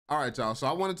All right, y'all. So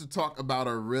I wanted to talk about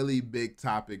a really big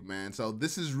topic, man. So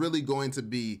this is really going to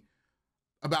be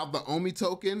about the OMI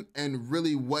token and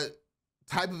really what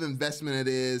type of investment it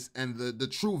is and the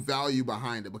true value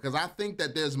behind it. Because I think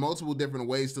that there's multiple different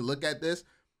ways to look at this.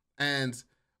 And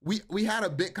we had a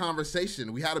big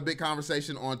conversation. We had a big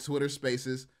conversation on Twitter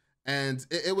Spaces, and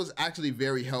it was actually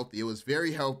very healthy. It was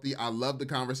very healthy. I loved the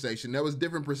conversation. There was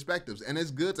different perspectives, and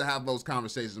it's good to have those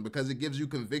conversations because it gives you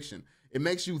conviction. It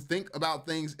makes you think about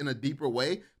things in a deeper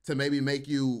way to maybe make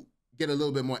you get a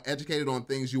little bit more educated on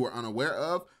things you were unaware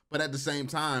of. But at the same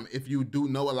time, if you do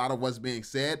know a lot of what's being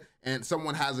said and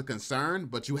someone has a concern,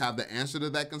 but you have the answer to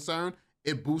that concern,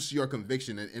 it boosts your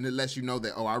conviction and it lets you know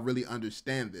that, oh, I really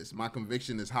understand this. My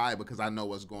conviction is high because I know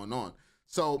what's going on.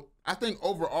 So I think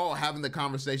overall, having the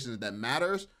conversations that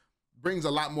matters brings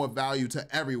a lot more value to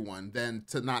everyone than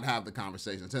to not have the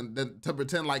conversation, to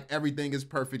pretend like everything is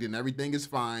perfect and everything is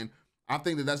fine. I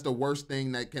think that that's the worst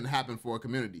thing that can happen for a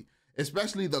community,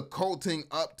 especially the culting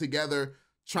up together,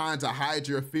 trying to hide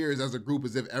your fears as a group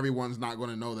as if everyone's not going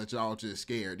to know that y'all just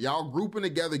scared. Y'all grouping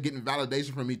together, getting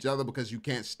validation from each other because you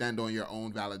can't stand on your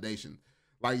own validation.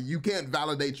 Like, you can't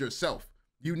validate yourself.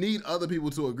 You need other people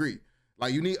to agree.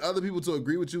 Like, you need other people to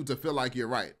agree with you to feel like you're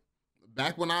right.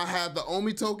 Back when I had the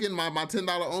OMI token, my $10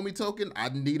 OMI token, I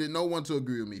needed no one to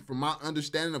agree with me. From my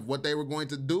understanding of what they were going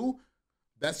to do,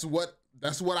 that's what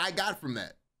I got from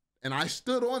that. And I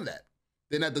stood on that.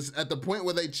 Then at the point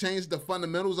where they changed the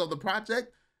fundamentals of the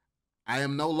project, I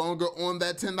am no longer on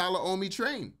that $10 OMI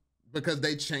train because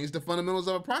they changed the fundamentals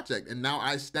of a project. And now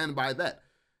I stand by that.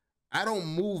 I don't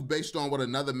move based on what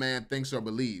another man thinks or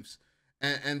believes.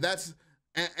 And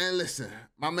listen,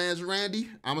 my man's Randy,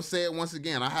 I'm gonna say it once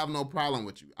again. I have no problem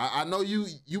with you. I know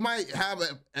you might have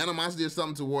an animosity or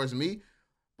something towards me,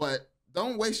 but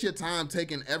don't waste your time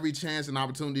taking every chance and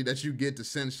opportunity that you get to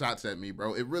send shots at me,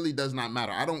 bro. It really does not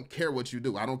matter. I don't care what you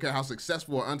do. I don't care how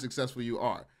successful or unsuccessful you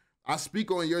are. I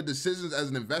speak on your decisions as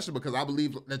an investor because I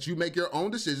believe that you make your own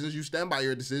decisions, you stand by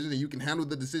your decisions, and you can handle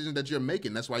the decisions that you're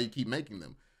making. That's why you keep making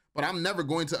them. But I'm never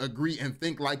going to agree and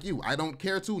think like you. I don't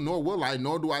care to, nor will I,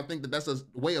 nor do I think that that's a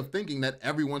way of thinking that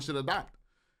everyone should adopt.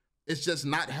 It's just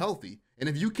not healthy. And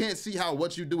if you can't see how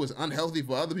what you do is unhealthy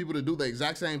for other people to do the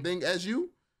exact same thing as you,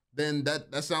 then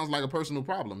that sounds like a personal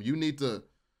problem. You need to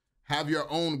have your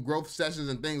own growth sessions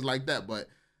and things like that. But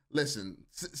listen,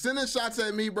 sending shots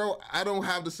at me, bro, I don't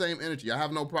have the same energy. I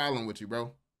have no problem with you,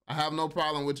 bro. I have no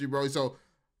problem with you, bro.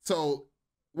 So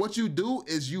what you do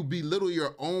is you belittle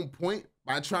your own point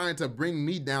by trying to bring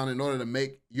me down in order to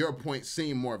make your point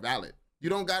seem more valid. You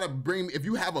don't gotta bring me, if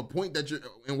you have a point that you're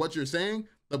in what you're saying,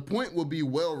 the point will be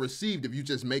well received if you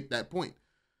just make that point.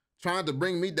 Trying to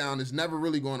bring me down is never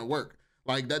really going to work.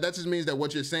 Like that just means that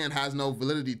what you're saying has no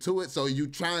validity to it. So you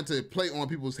trying to play on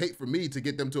people's hate for me to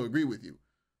get them to agree with you.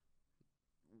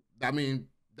 I mean,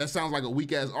 that sounds like a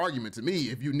weak ass argument to me.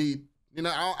 If you need,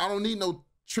 I don't need no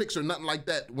tricks or nothing like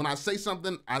that. When I say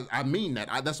something, I mean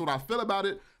that. That's what I feel about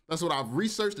it. That's what I've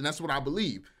researched and that's what I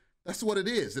believe. That's what it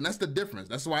is. And that's the difference.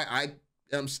 That's why I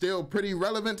am still pretty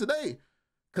relevant today.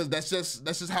 Because that's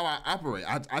just how I operate.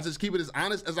 I just keep it as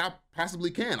honest as I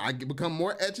possibly can. I become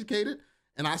more educated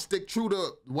and I stick true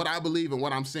to what I believe and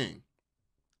what I'm seeing.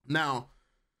 Now,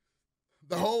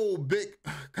 the whole big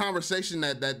conversation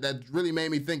that really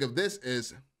made me think of this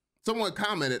is someone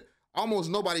commented, almost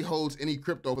nobody holds any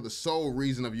crypto for the sole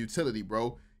reason of utility,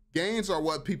 bro. Gains are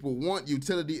what people want.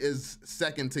 Utility is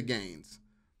second to gains.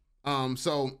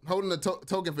 So holding the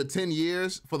token for 10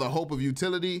 years for the hope of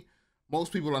utility,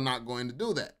 most people are not going to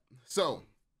do that. So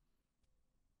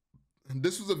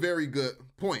this was a very good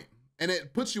point. And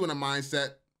it puts you in a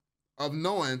mindset of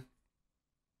knowing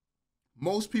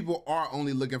most people are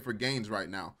only looking for gains right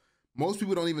now. Most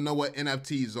people don't even know what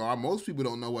NFTs are. Most people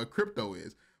don't know what crypto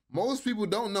is. Most people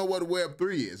don't know what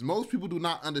Web3 is. Most people do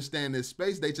not understand this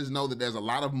space. They just know that there's a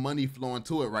lot of money flowing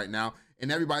to it right now.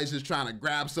 And everybody's just trying to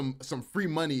grab some free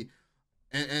money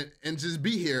and just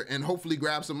be here and hopefully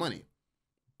grab some money.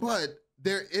 But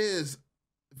there is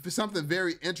something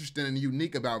very interesting and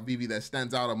unique about VeVe that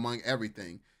stands out among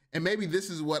everything. And maybe this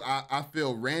is what I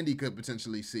feel Randy could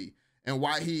potentially see and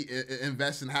why he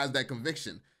invests and has that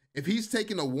conviction. If he's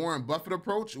taking a Warren Buffett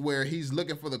approach where he's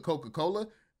looking for the Coca-Cola,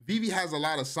 VeVe has a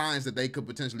lot of signs that they could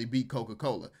potentially beat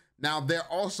Coca-Cola. Now, there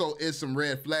also is some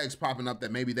red flags popping up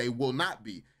that maybe they will not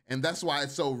be. And that's why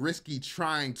it's so risky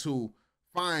trying to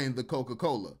find the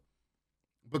Coca-Cola.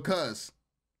 Because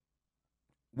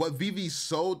what VeVe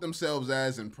sold themselves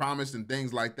as and promised and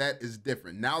things like that is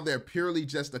different. Now they're purely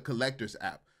just a collector's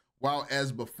app. While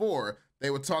as before,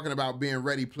 they were talking about being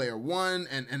Ready Player One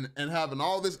and having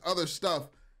all this other stuff.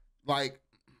 Like,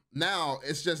 now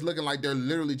it's just looking like they're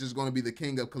literally just going to be the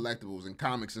king of collectibles and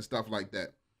comics and stuff like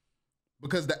that.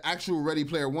 Because the actual Ready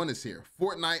Player One is here.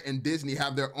 Fortnite and Disney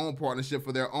have their own partnership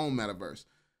for their own metaverse.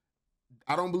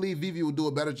 I don't believe VeVe will do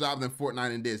a better job than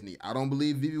Fortnite and Disney. I don't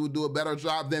believe VeVe will do a better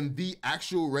job than the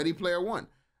actual Ready Player One.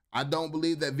 I don't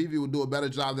believe that VeVe will do a better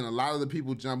job than a lot of the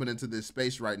people jumping into this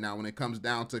space right now when it comes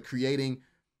down to creating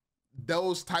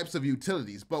those types of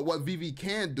utilities. But what VeVe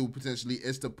can do potentially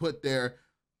is to put their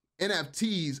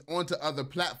NFTs onto other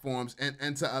platforms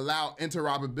and to allow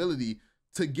interoperability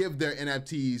to give their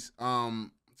NFTs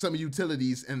some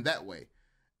utilities in that way.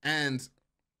 And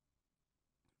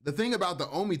the thing about the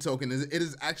OMI token is it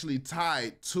is actually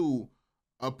tied to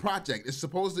a project.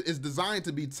 It's designed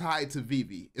to be tied to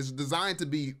VeVe. It's designed to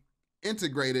be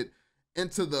integrated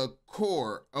into the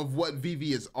core of what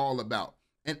VeVe is all about.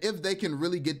 And if they can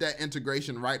really get that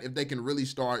integration right, if they can really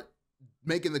start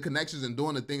making the connections and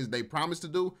doing the things they promised to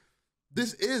do,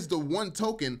 this is the one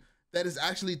token that is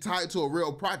actually tied to a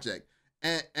real project.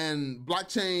 And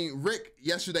Blockchain Rick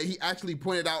yesterday, he actually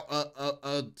pointed out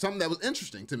something that was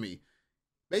interesting to me.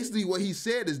 Basically, what he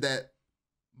said is that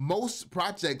most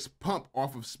projects pump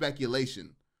off of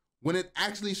speculation. When it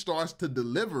actually starts to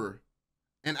deliver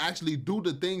and actually do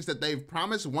the things that they've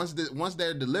promised, once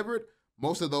they're delivered,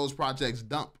 most of those projects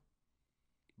dump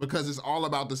because it's all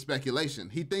about the speculation.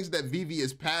 He thinks that VeVe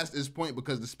is past this point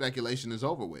because the speculation is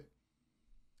over with.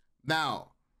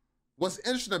 Now, what's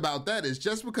interesting about that is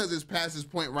just because it's past this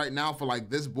point right now for like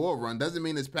this bull run doesn't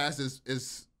mean it's past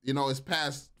it's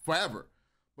past forever.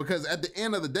 Because at the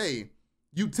end of the day,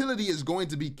 utility is going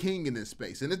to be king in this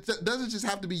space. And it doesn't just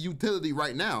have to be utility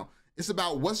right now. It's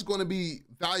about what's going to be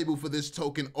valuable for this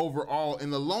token overall in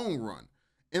the long run,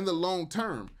 in the long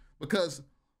term. Because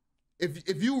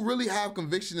if you really have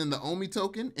conviction in the OMI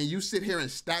token and you sit here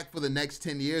and stack for the next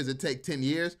 10 years, it take 10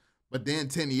 years, but then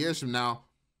 10 years from now,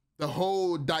 the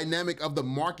whole dynamic of the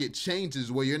market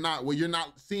changes where you're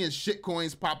not seeing shit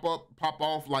coins pop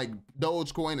off like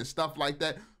Dogecoin and stuff like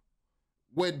that.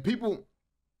 When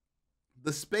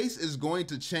the space is going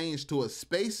to change to a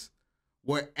space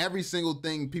where every single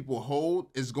thing people hold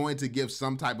is going to give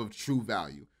some type of true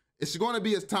value. It's going to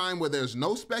be a time where there's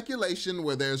no speculation,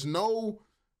 where there's no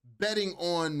betting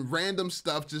on random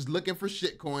stuff, just looking for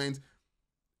shit coins.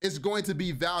 It's going to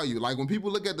be value. Like when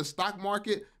people look at the stock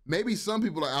market, maybe some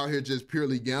people are out here just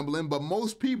purely gambling, but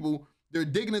most people, they're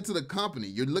digging into the company.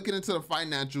 You're looking into the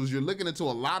financials. You're looking into a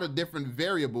lot of different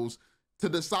variables to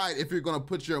decide if you're going to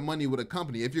put your money with a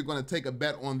company, if you're going to take a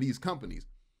bet on these companies.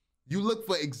 You look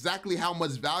for exactly how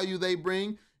much value they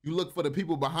bring. You look for the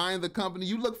people behind the company.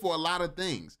 You look for a lot of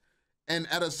things. And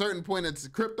at a certain point in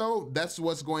crypto, that's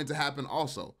what's going to happen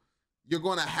also. You're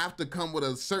going to have to come with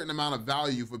a certain amount of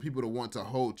value for people to want to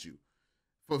hold you,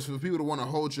 for people to want to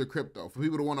hold your crypto, for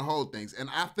people to want to hold things. And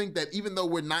I think that even though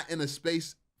we're not in a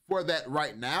space for that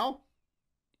right now,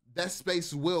 that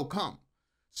space will come.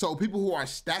 So people who are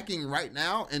stacking right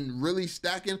now and really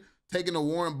stacking, taking the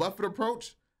Warren Buffett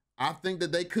approach, I think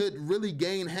that they could really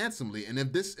gain handsomely. And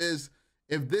if this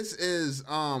is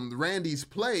Randy's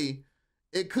play,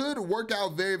 it could work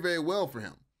out very, very well for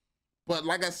him. But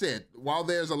like I said, while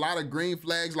there's a lot of green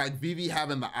flags like VeVe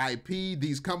having the IP,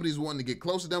 these companies wanting to get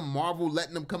close to them, Marvel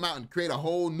letting them come out and create a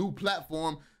whole new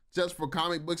platform just for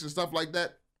comic books and stuff like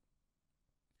that,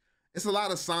 it's a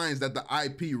lot of signs that the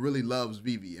IP really loves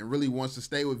VeVe and really wants to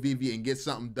stay with VeVe and get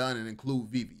something done and include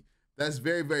VeVe. That's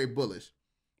very, very bullish.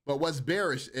 But what's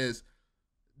bearish is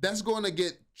that's going to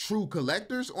get true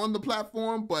collectors on the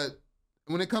platform, but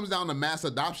when it comes down to mass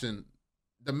adoption,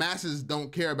 the masses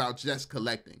don't care about just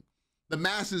collecting. The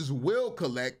masses will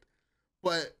collect,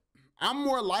 but I'm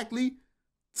more likely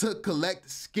to collect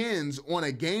skins on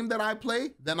a game that I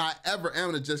play than I ever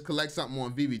am to just collect something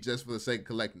on VeVe just for the sake of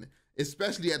collecting it.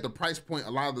 Especially at the price point a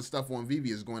lot of the stuff on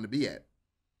VeVe is going to be at.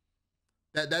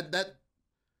 That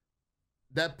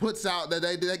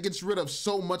gets rid of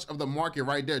so much of the market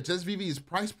right there. Just VeVe's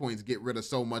price points get rid of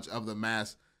so much of the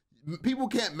mass. People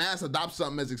can't mass adopt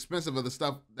something as expensive as the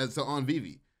stuff that's on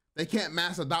VeVe. They can't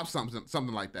mass adopt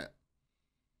something like that.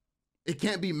 It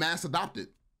can't be mass adopted.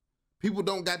 People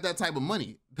don't got that type of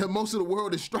money. Most of the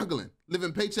world is struggling,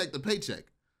 living paycheck to paycheck.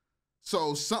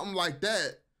 So something like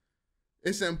that,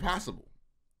 it's impossible.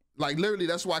 Like literally,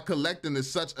 that's why collecting is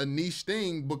such a niche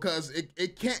thing, because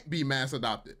it can't be mass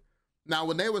adopted. Now,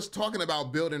 when they was talking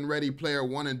about building Ready Player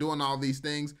One and doing all these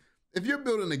things, if you're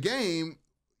building a game,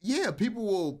 yeah, people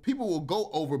will go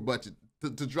over budget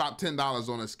to drop $10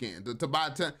 on a skin, to buy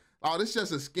 10. Oh, this is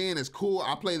just a skin. It's cool.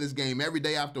 I play this game every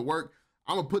day after work.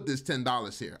 I'm gonna put this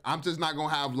 $10 here. I'm just not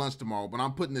gonna have lunch tomorrow, but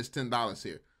I'm putting this $10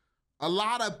 here. A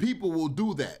lot of people will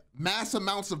do that. Mass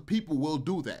amounts of people will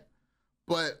do that.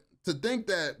 But to think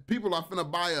that people are finna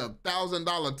buy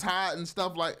 $1,000 Tide and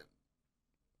stuff like,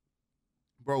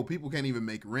 bro, people can't even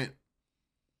make rent.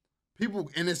 People,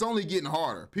 and it's only getting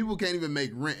harder. People can't even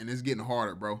make rent and it's getting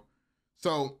harder, bro.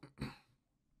 So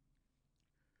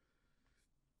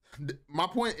my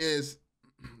point is,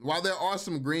 while there are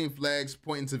some green flags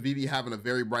pointing to VeVe having a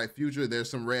very bright future, there's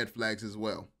some red flags as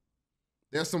well.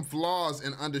 There's some flaws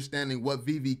in understanding what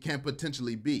VeVe can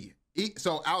potentially be.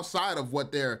 So outside of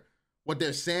what they're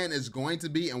saying is going to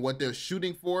be and what they're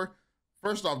shooting for,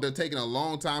 first off, they're taking a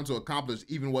long time to accomplish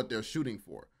even what they're shooting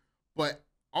for. But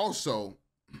also,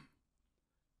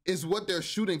 is what they're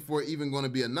shooting for even going to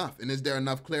be enough? And is there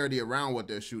enough clarity around what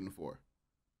they're shooting for?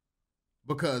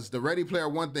 Because the Ready Player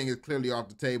One thing is clearly off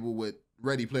the table, with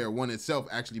Ready Player One itself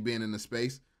actually being in the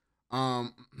space.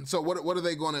 So what are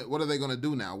they gonna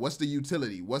do now? What's the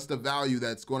utility? What's the value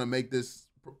that's going to make this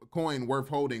coin worth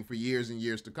holding for years and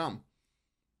years to come?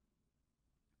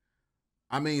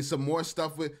 I mean, some more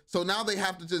stuff with, so now they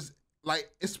have to just, like,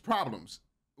 it's problems,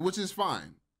 which is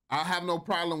fine. I have no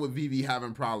problem with VeVe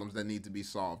having problems that need to be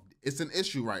solved. It's an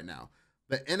issue right now.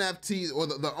 The NFTs or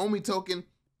the OMI token,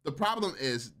 the problem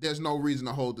is there's no reason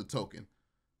to hold the token.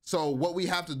 So what we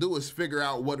have to do is figure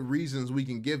out what reasons we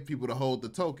can give people to hold the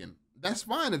token. That's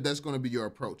fine if that's going to be your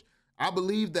approach. I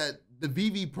believe that the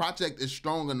VeVe project is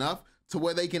strong enough to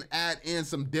where they can add in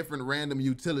some different random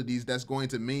utilities that's going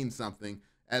to mean something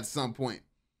at some point.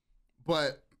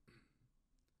 But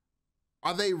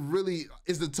are they really,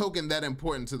 is the token that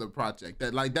important to the project?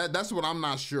 That's what I'm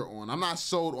not sure on. I'm not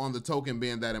sold on the token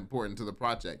being that important to the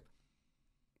project,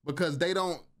 because they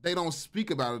don't speak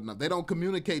about it enough. They don't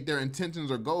communicate their intentions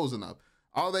or goals enough.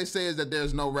 All they say is that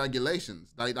there's no regulations.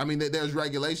 Like, I mean, there's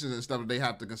regulations and stuff that they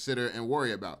have to consider and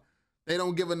worry about. They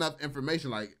don't give enough information.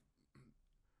 Like,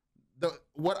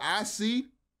 what I see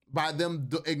by them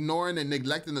ignoring and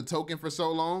neglecting the token for so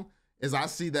long is I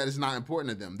see that it's not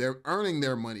important to them. They're earning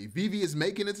their money. VeVe is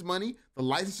making its money. The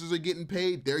licensors are getting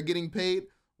paid. They're getting paid.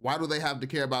 Why do they have to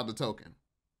care about the token?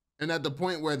 And at the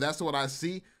point where that's what I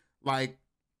see, like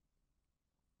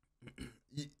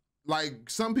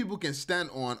some people can stand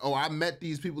on, oh, I met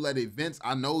these people at events.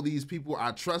 I know these people.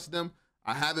 I trust them.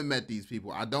 I haven't met these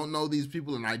people. I don't know these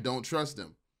people and I don't trust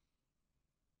them.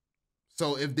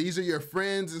 So if these are your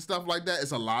friends and stuff like that,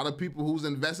 it's a lot of people who's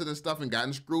invested in stuff and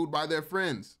gotten screwed by their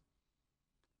friends.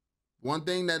 One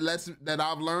thing that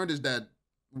I've learned is that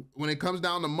when it comes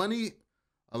down to money,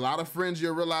 a lot of friends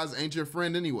you'll realize ain't your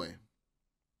friend anyway.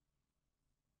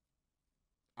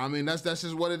 I mean, that's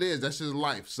just what it is. That's just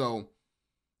life. So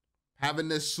having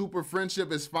this super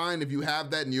friendship is fine if you have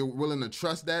that and you're willing to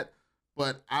trust that.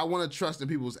 But I want to trust in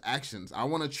people's actions. I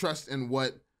want to trust in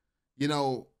what, you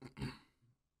know,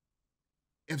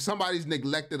 if somebody's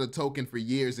neglected a token for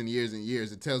years and years and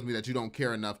years, it tells me that you don't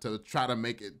care enough to try to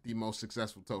make it the most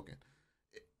successful token.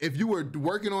 If you were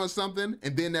working on something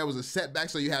and then there was a setback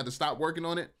so you had to stop working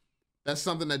on it, that's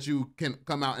something that you can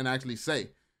come out and actually say.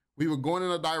 We were going in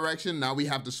a direction, now we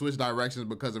have to switch directions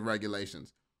because of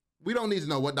regulations. We don't need to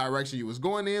know what direction you was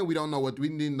going in. We need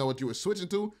to know what you were switching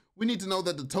to. We need to know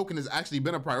that the token has actually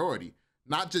been a priority,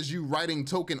 not just you writing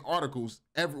token articles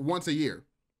once a year.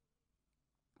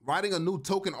 Writing a new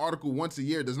token article once a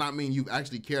year does not mean you've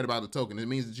actually cared about the token. It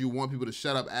means that you want people to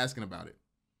shut up asking about it.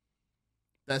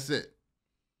 That's it.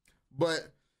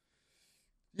 But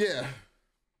yeah,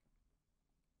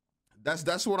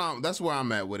 that's where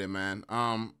I'm at with it, man.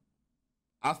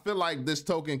 I feel like this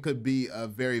token could be a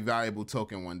very valuable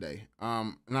token one day.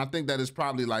 And I think that it's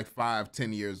probably like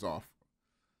 5-10 years off.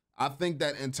 I think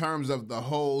that in terms of the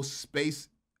whole space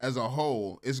as a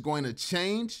whole, it's going to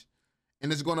change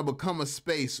and it's going to become a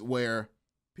space where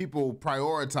people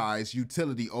prioritize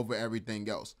utility over everything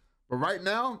else. But right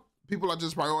now, people are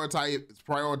just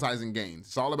prioritizing gains.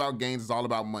 It's all about gains. It's all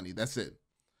about money. That's it.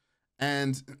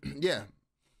 And yeah,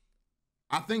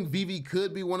 I think VeVe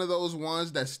could be one of those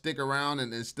ones that stick around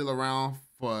and is still around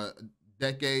for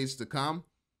decades to come.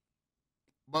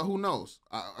 But who knows?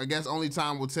 I guess only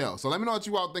time will tell. So let me know what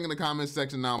you all think in the comments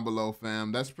section down below,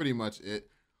 fam. That's pretty much it.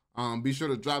 Be sure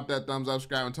to drop that thumbs up,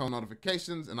 subscribe, and turn on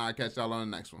notifications, and I'll catch y'all on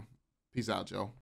the next one. Peace out, y'all.